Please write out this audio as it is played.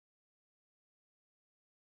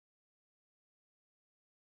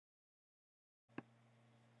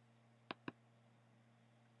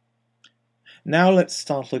Now let's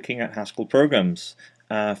start looking at Haskell programs.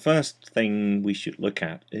 First thing we should look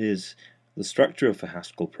at is the structure of a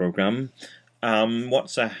Haskell program.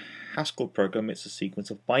 What's a Haskell program? It's a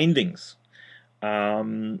sequence of bindings.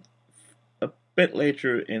 A bit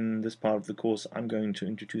later in this part of the course I'm going to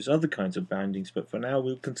introduce other kinds of bindings, but for now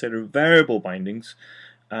we'll consider variable bindings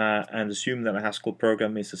and assume that a Haskell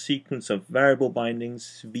program is a sequence of variable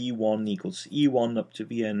bindings v1 equals e1 up to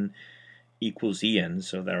vn equals en.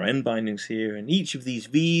 So there are n bindings here, and each of these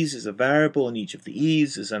v's is a variable and each of the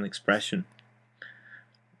e's is an expression.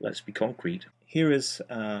 Let's be concrete. Here is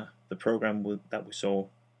the program that we saw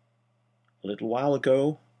a little while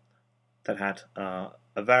ago that had a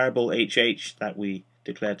variable hh that we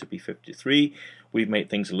declared to be 53. We've made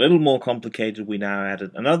things a little more complicated. We now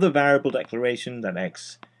added another variable declaration that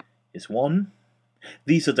x is 1.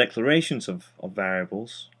 These are declarations of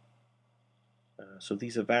variables. So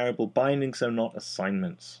these are variable bindings, they're not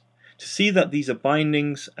assignments. To see that these are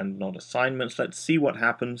bindings and not assignments, let's see what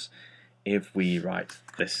happens if we write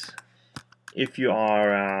this. If you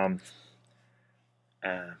are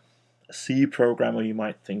a C programmer, you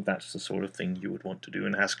might think that's the sort of thing you would want to do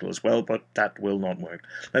in Haskell as well, but that will not work.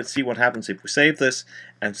 Let's see what happens if we save this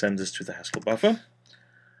and send this to the Haskell buffer.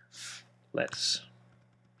 Let's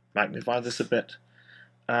magnify this a bit.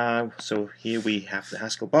 So here we have the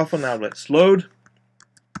Haskell buffer. Now let's load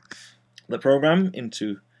the program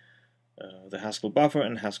into the Haskell buffer,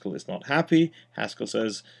 and Haskell is not happy. Haskell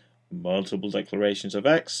says multiple declarations of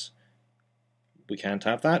x. We can't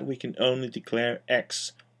have that. We can only declare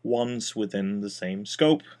x once within the same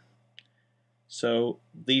scope. So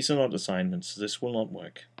these are not assignments. This will not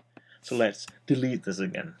work. So let's delete this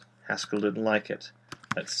again. Haskell didn't like it.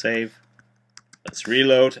 Let's save. Let's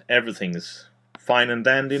reload. Everything is fine and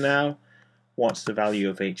dandy now. What's the value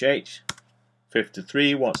of hh?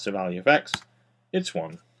 53. What's the value of x? It's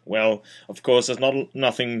 1. Well, of course, there's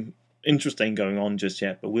nothing interesting going on just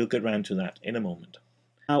yet, but we'll get around to that in a moment.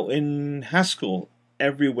 Now, in Haskell,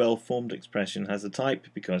 every well-formed expression has a type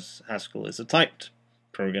because Haskell is a typed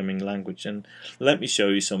programming language, and let me show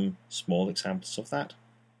you some small examples of that.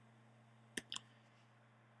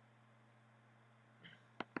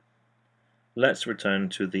 Let's return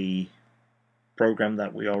to the program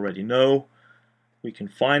that we already know. We can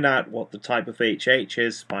find out what the type of hh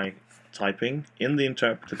is by typing in the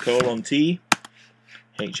interpreter :t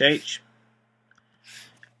hh,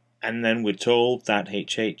 and then we're told that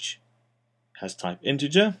hh has type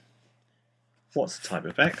integer. What's the type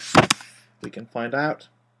of x? We can find out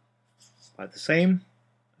by the same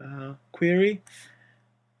query.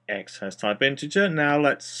 X has type integer. Now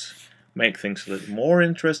let's make things a little more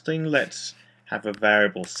interesting. Let's have a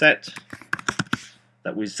variable set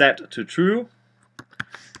that we set to true.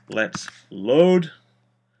 Let's load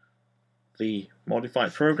the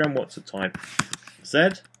modified program. What's the type? Z.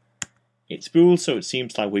 It's bool, so it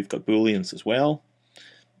seems like we've got booleans as well.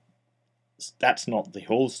 That's not the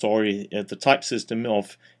whole story. The type system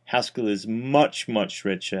of Haskell is much, much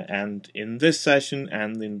richer, and in this session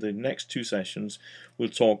and in the next two sessions we'll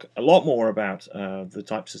talk a lot more about the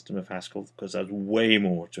type system of Haskell, because there's way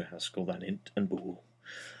more to Haskell than int and bool.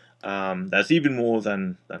 There's even more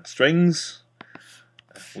than strings.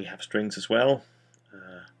 We have strings as well.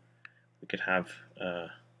 We could have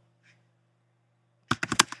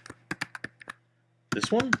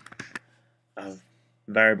this one, a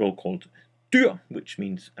variable called dyr, which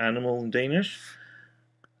means animal in Danish.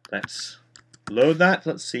 Let's load that.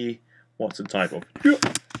 Let's see what's the type of dyr.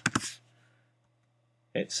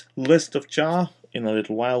 It's list of char. In a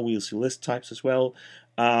little while we'll see list types as well.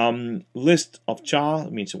 List of char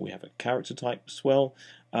means that we have a character type as well.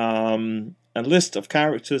 A list of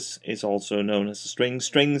characters is also known as a string.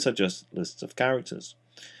 Strings are just lists of characters.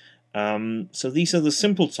 So these are the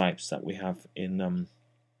simple types that we have in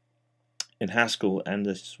Haskell, and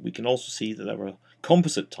we can also see that there are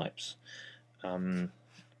composite types, and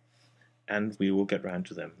we will get round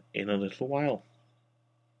to them in a little while.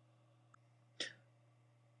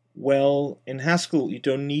 Well, in Haskell you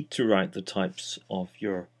don't need to write the types of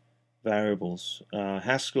your variables.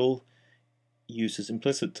 Haskell uses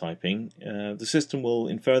implicit typing. The system will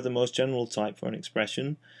infer the most general type for an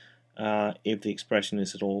expression if the expression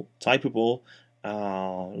is at all typable.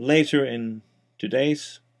 Later in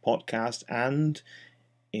today's podcast and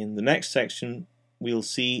in the next section we'll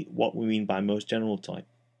see what we mean by most general type,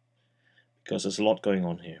 because there's a lot going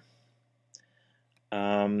on here.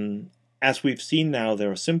 As we've seen now,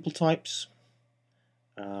 there are simple types.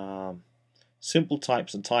 Simple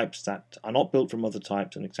types are types that are not built from other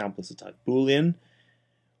types. An example is the type Boolean.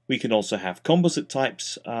 We can also have composite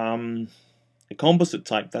types. A composite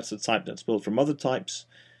type, that's a type that's built from other types.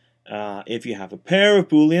 If you have a pair of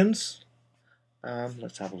booleans,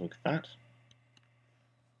 let's have a look at that.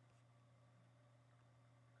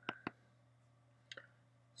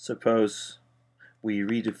 Suppose we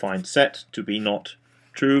redefine set to be not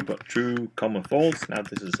true but true, comma, false. Now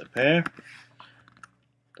this is a pair.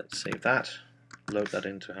 Let's save that, load that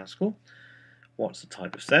into Haskell. What's the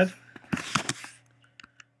type of set?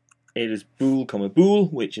 It is bool, comma, bool,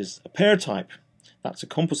 which is a pair type. That's a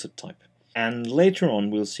composite type. And later on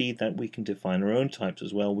we'll see that we can define our own types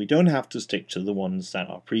as well. We don't have to stick to the ones that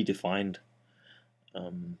are predefined,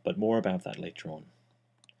 but more about that later on.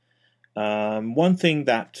 One thing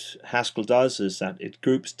that Haskell does is that it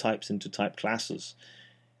groups types into type classes.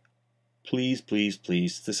 Please, please,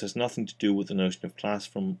 please, this has nothing to do with the notion of class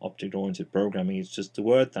from object-oriented programming. It's just the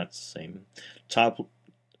word that's the same.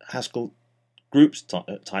 Haskell groups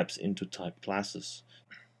types into type classes.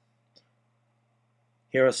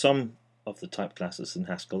 Here are some of the type classes in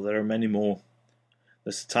Haskell. There are many more.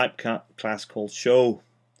 There's a type class called show,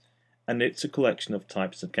 and it's a collection of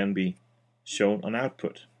types that can be shown on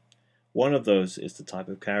output. One of those is the type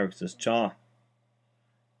of characters char.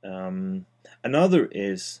 Another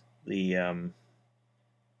is the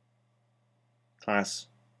class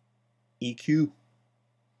EQ,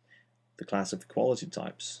 the class of equality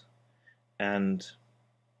types, and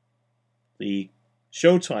the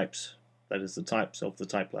show types, that is the types of the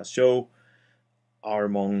type class show, are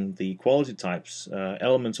among the equality types.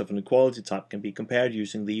 Elements of an equality type can be compared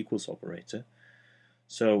using the equals operator.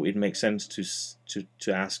 So it makes sense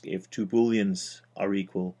to ask if two booleans are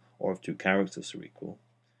equal or if two characters are equal.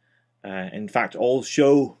 In fact, all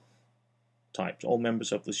show types, all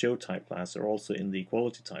members of the show type class are also in the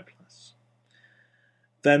equality type class.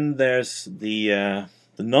 Then there's the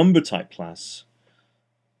number type class.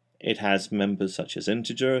 It has members such as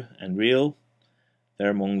integer and real. They're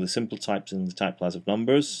among the simple types in the type class of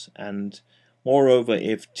numbers. And moreover,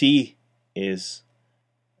 if t is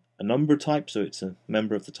a number type, so it's a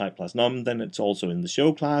member of the type class num, then it's also in the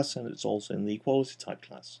show class and it's also in the equality type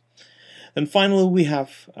class. And finally we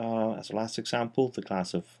have, as a last example, the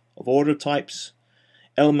class of order types.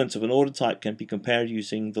 Elements of an order type can be compared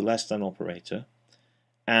using the less than operator,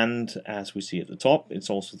 and as we see at the top,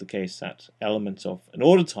 it's also the case that elements of an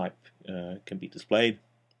order type can be displayed.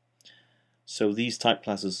 So these type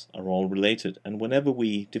classes are all related, and whenever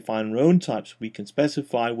we define our own types, we can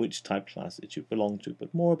specify which type class it should belong to,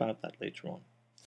 but more about that later on.